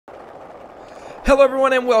Hello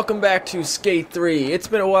everyone and welcome back to Skate 3. It's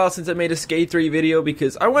been a while since I made a Skate 3 video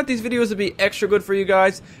because I want these videos to be extra good for you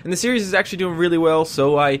guys, and the series is actually doing really well,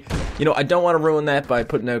 so I don't want to ruin that by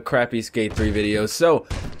putting out crappy Skate 3 videos. So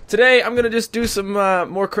today I'm gonna just do some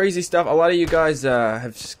more crazy stuff. A lot of you guys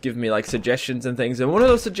have just given me like suggestions and things, and one of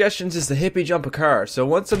those suggestions is the hippie jump a car. So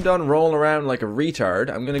once I'm done rolling around like a retard,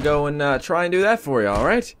 I'm gonna go and try and do that for you. All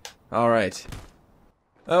right? All right.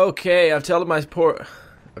 Okay, I've teleported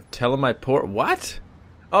what?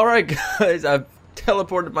 Alright guys, I've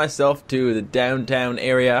teleported myself to the downtown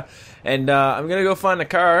area, and I'm gonna go find a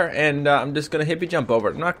car, and I'm just gonna hippie jump over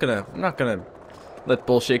it. I'm not gonna let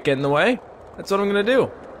bullshit get in the way. That's what I'm gonna do.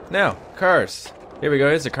 Now, cars. Here we go,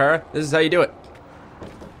 here's a car. This is how you do it.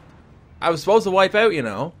 I was supposed to wipe out, you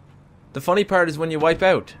know. The funny part is when you wipe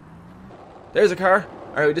out. There's a car.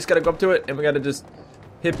 Alright, we just gotta go up to it, and we gotta just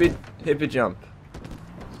hippie jump.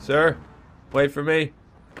 Sir, wait for me.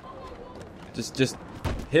 Just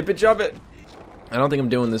hippie jump it. I don't think I'm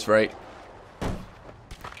doing this right.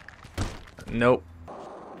 Nope.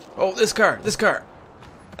 Oh, this car.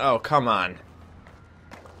 Oh, come on.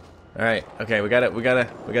 All right. Okay, we gotta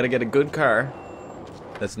get a good car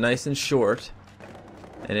that's nice and short,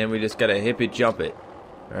 and then we just gotta hippie jump it.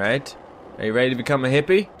 All right. Are you ready to become a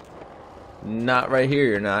hippie? Not right here.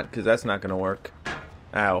 You're not, because that's not gonna work.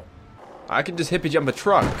 Ow. I can just hippie jump a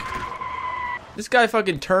truck. This guy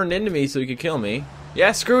fucking turned into me so he could kill me.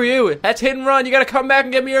 Yeah, screw you. That's hit and run. You gotta come back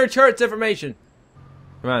and get me your insurance information.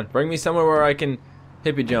 Come on, bring me somewhere where I can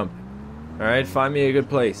hippie jump. Alright, find me a good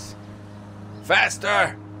place.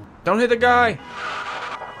 Faster! Don't hit the guy!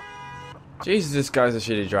 Jesus, this guy's a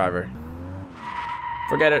shitty driver.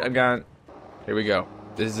 Forget it, I'm gone. Here we go.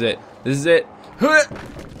 This is it. This is it.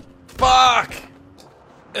 Fuck!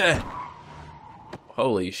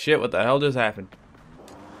 Holy shit, what the hell just happened?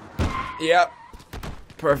 Yep.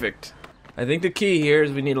 Perfect. I think the key here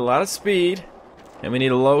is we need a lot of speed and we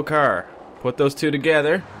need a low car. Put those two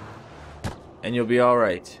together and you'll be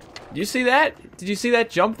alright. Did you see that? Did you see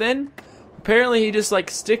that jump then? Apparently he just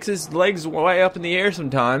like sticks his legs way up in the air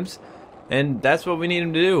sometimes, and that's what we need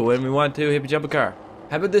him to do when we want to hippie jump a car.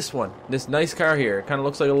 How about this one? This nice car here. It kind of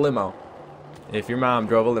looks like a limo. If your mom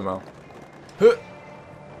drove a limo. Huh.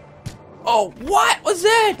 Oh, what was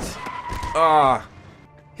that?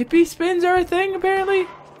 Hippie spins are a thing, apparently.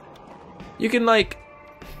 You can, like...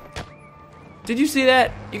 Did you see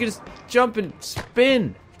that? You can just jump and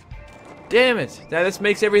spin. Damn it. Now this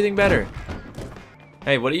makes everything better.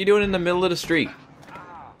 Hey, what are you doing in the middle of the street?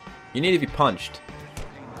 You need to be punched.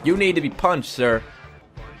 You need to be punched, sir.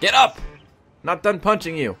 Get up! Not done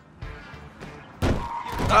punching you.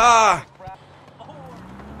 Ah!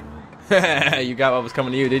 You got what was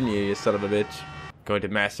coming to you, didn't you, you son of a bitch? Going to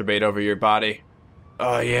masturbate over your body.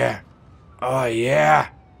 Oh yeah. Oh yeah.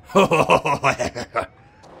 Okay,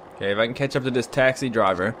 if I can catch up to this taxi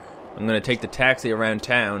driver, I'm gonna take the taxi around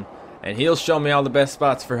town, and he'll show me all the best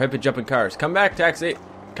spots for hippie jumping cars. Come back, taxi.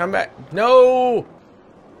 Come back. No!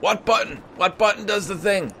 What button? What button does the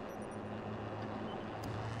thing?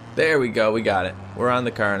 There we go, we got it. We're on the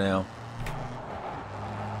car now.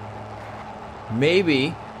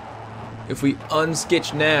 Maybe if we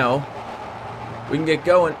unskitch now, we can get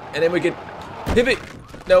going, and then we can hippie.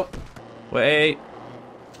 Nope. Wait.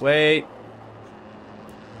 Wait.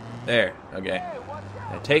 There. Okay.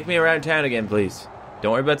 Now take me around town again, please.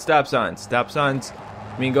 Don't worry about stop signs. Stop signs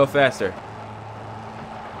mean go faster.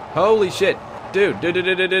 Holy shit. Dude.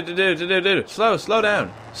 Slow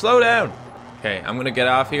down. Slow down. Okay, I'm gonna get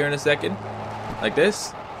off here in a second. Like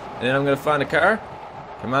this. And then I'm gonna find a car.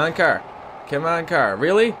 Come on, car. Come on, car.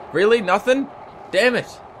 Really? Really? Nothing? Damn it.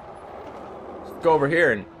 Let's go over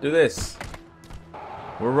here and do this.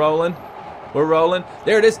 We're rolling. We're rolling.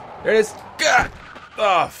 There it is. There it is. Gah!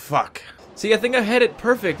 Oh, fuck. See, I think I had it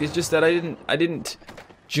perfect. It's just that I didn't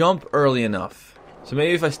jump early enough. So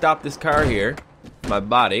maybe if I stop this car here, my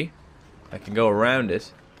body, I can go around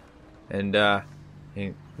it and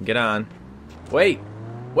get on. Wait.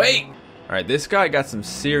 Wait. All right, this guy got some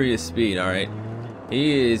serious speed, all right?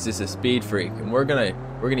 He is just a speed freak, and we're going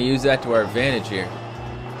to use that to our advantage here.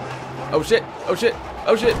 Oh shit. Oh shit.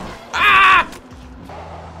 Oh shit. Ah!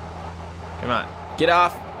 Come on, get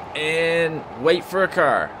off and wait for a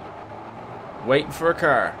car. Waiting for a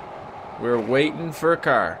car. We're waiting for a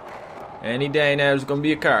car. Any day now there's gonna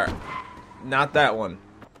be a car. Not that one.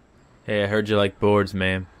 Hey, I heard you like boards,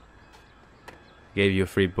 ma'am. Gave you a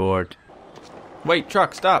free board. Wait,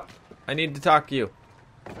 truck, stop. I need to talk to you.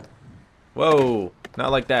 Whoa, not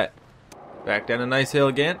like that. Back down a nice hill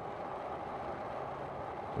again.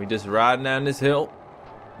 We just riding down this hill.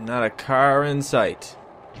 Not a car in sight.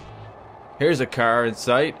 Here's a car in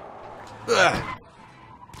sight. Ugh.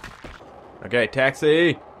 Okay,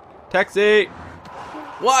 taxi. Taxi.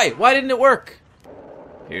 Why? Why didn't it work?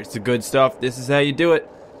 Here's the good stuff. This is how you do it.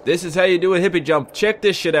 This is how you do a hippie jump. Check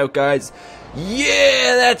this shit out, guys.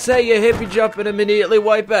 Yeah, that's how you hippie jump and immediately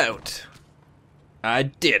wipe out. I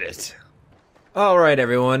did it. Alright,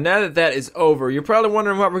 everyone. Now that that is over, you're probably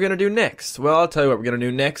wondering what we're going to do next. Well, I'll tell you what we're going to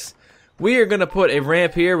do next. We are going to put a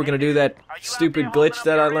ramp here. We're going to do that stupid glitch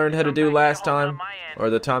that I learned how to do last time. Or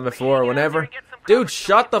the time before, or whenever. Dude,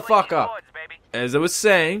 shut the fuck up. As I was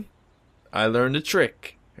saying, I learned a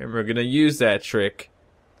trick. And we're going to use that trick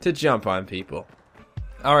to jump on people.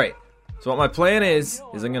 Alright, so what my plan is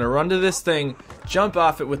I'm going to run to this thing, jump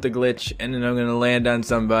off it with the glitch, and then I'm going to land on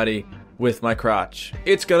somebody with my crotch.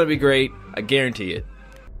 It's going to be great, I guarantee it.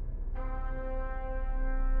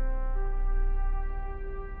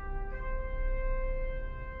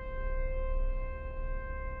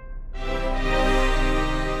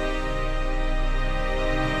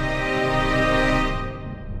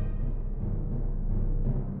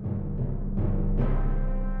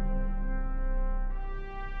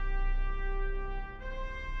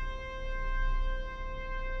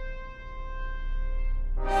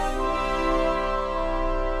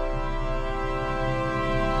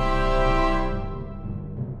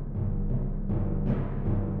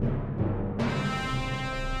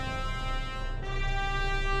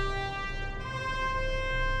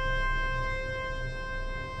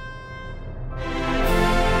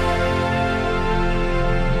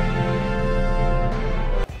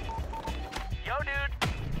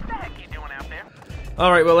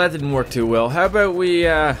 Alright, well that didn't work too well. How about we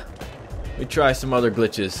try some other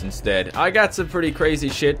glitches instead. I got some pretty crazy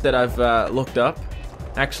shit that I've looked up.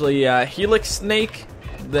 Actually, HelixSnake,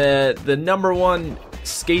 the #1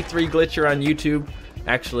 Skate 3 glitcher on YouTube,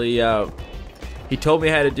 actually, he told me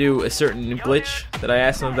how to do a certain glitch that I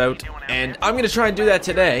asked him about, and I'm gonna try and do that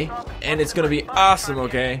today, and it's gonna be awesome,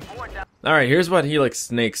 okay? Alright, here's what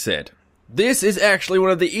HelixSnake said. This is actually one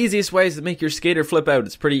of the easiest ways to make your skater flip out.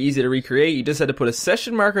 It's pretty easy to recreate. You just had to put a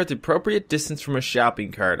session marker at the appropriate distance from a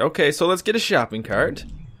shopping cart. Okay, so let's get a shopping cart.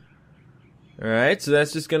 Alright, so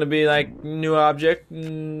that's just gonna be like new object.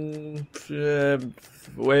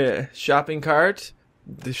 Shopping cart.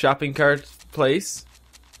 The shopping cart place.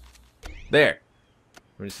 There.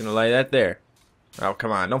 We're just gonna lay that there. Oh,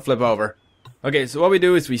 come on, don't flip over. Okay, so what we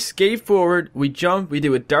do is we skate forward, we jump, we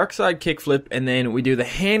do a dark side kickflip, and then we do the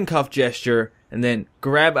handcuff gesture, and then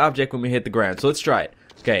grab object when we hit the ground. So let's try it.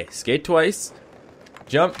 Okay, skate twice,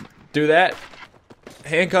 jump, do that,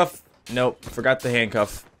 handcuff, nope, forgot the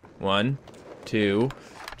handcuff. 1, 2,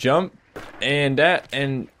 jump, and that,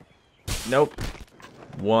 and nope.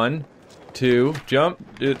 1, 2,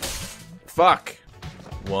 jump, dude, fuck.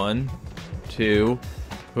 1, 2,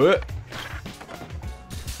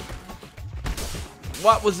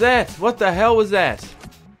 What was that? What the hell was that?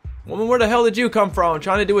 Woman, where the hell did you come from? I'm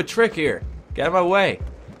trying to do a trick here. Get out of my way.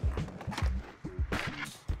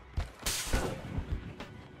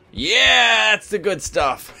 Yeah, that's the good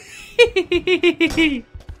stuff.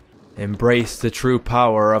 Embrace the true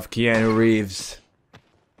power of Keanu Reeves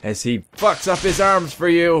as he fucks up his arms for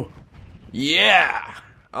you. Yeah.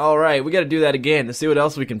 Alright, we gotta do that again to see what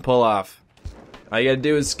else we can pull off. All you gotta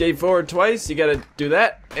do is skate forward twice. You gotta do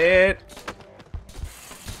that, and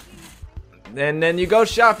then you go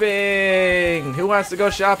shopping. Who wants to go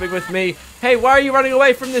shopping with me? Hey, why are you running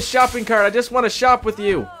away from this shopping cart? I just want to shop with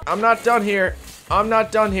you. I'm not done here. I'm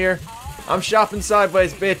not done here. I'm shopping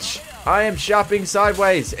sideways, bitch. I am shopping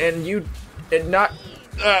sideways, and you did not.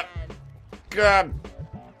 God,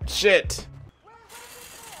 shit.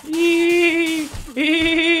 Are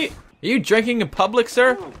you drinking in public,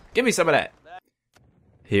 sir? Give me some of that.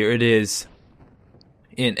 Here it is,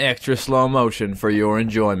 in extra slow motion for your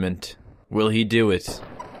enjoyment. Will he do it?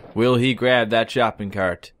 Will he grab that shopping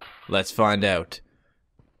cart? Let's find out.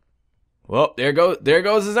 Well, there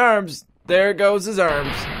goes his arms. There goes his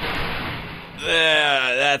arms.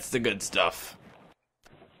 That's the good stuff.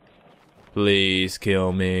 Please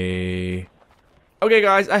kill me. Okay,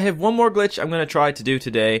 guys, I have one more glitch I'm going to try to do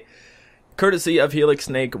today. Courtesy of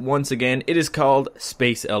HelixSnake, once again, it is called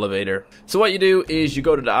Space Elevator. So what you do is you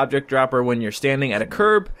go to the object dropper when you're standing at a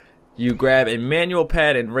curb. You grab a manual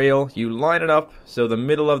pad and rail, you line it up so the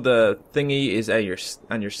middle of the thingy is at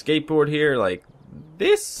on your skateboard here, like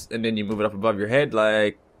this, and then you move it up above your head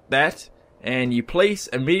like that, and you place,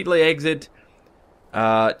 immediately exit,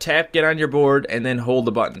 tap, get on your board, and then hold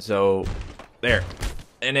the button. So, there.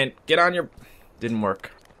 And then get on your... Didn't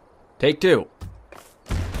work. Take 2.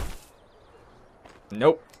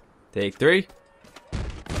 Nope. Take 3.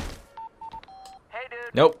 Hey, dude.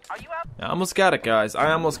 Nope. Are you out? I almost got it, guys.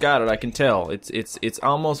 I almost got it. I can tell. It's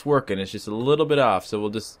almost working. It's just a little bit off. So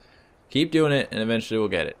we'll just keep doing it, and eventually we'll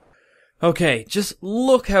get it. Okay, just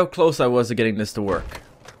look how close I was to getting this to work.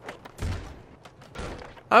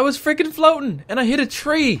 I was freaking floating, and I hit a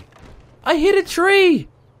tree. I hit a tree.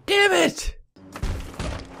 Damn it.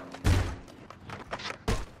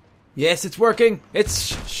 Yes, it's working.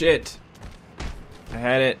 It's shit. I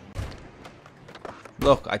had it.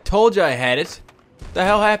 Look, I told you I had it. What the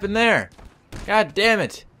hell happened there? God damn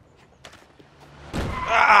it.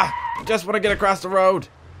 Ah! I just want to get across the road.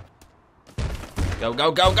 Go,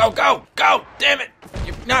 go, go, go, go! Go! Damn it!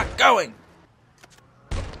 You're not going!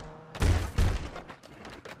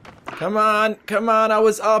 Come on, come on, I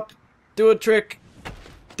was up. Do a trick.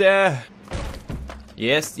 Duh.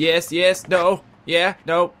 Yes, yes, yes, no. Yeah,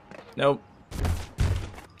 no. No.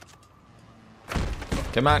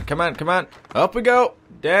 Come on, come on, come on. Up we go.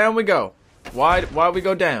 Down we go. Why we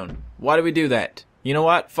go down? Why do we do that? You know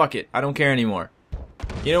what? Fuck it. I don't care anymore.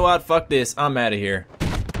 You know what? Fuck this. I'm out of here.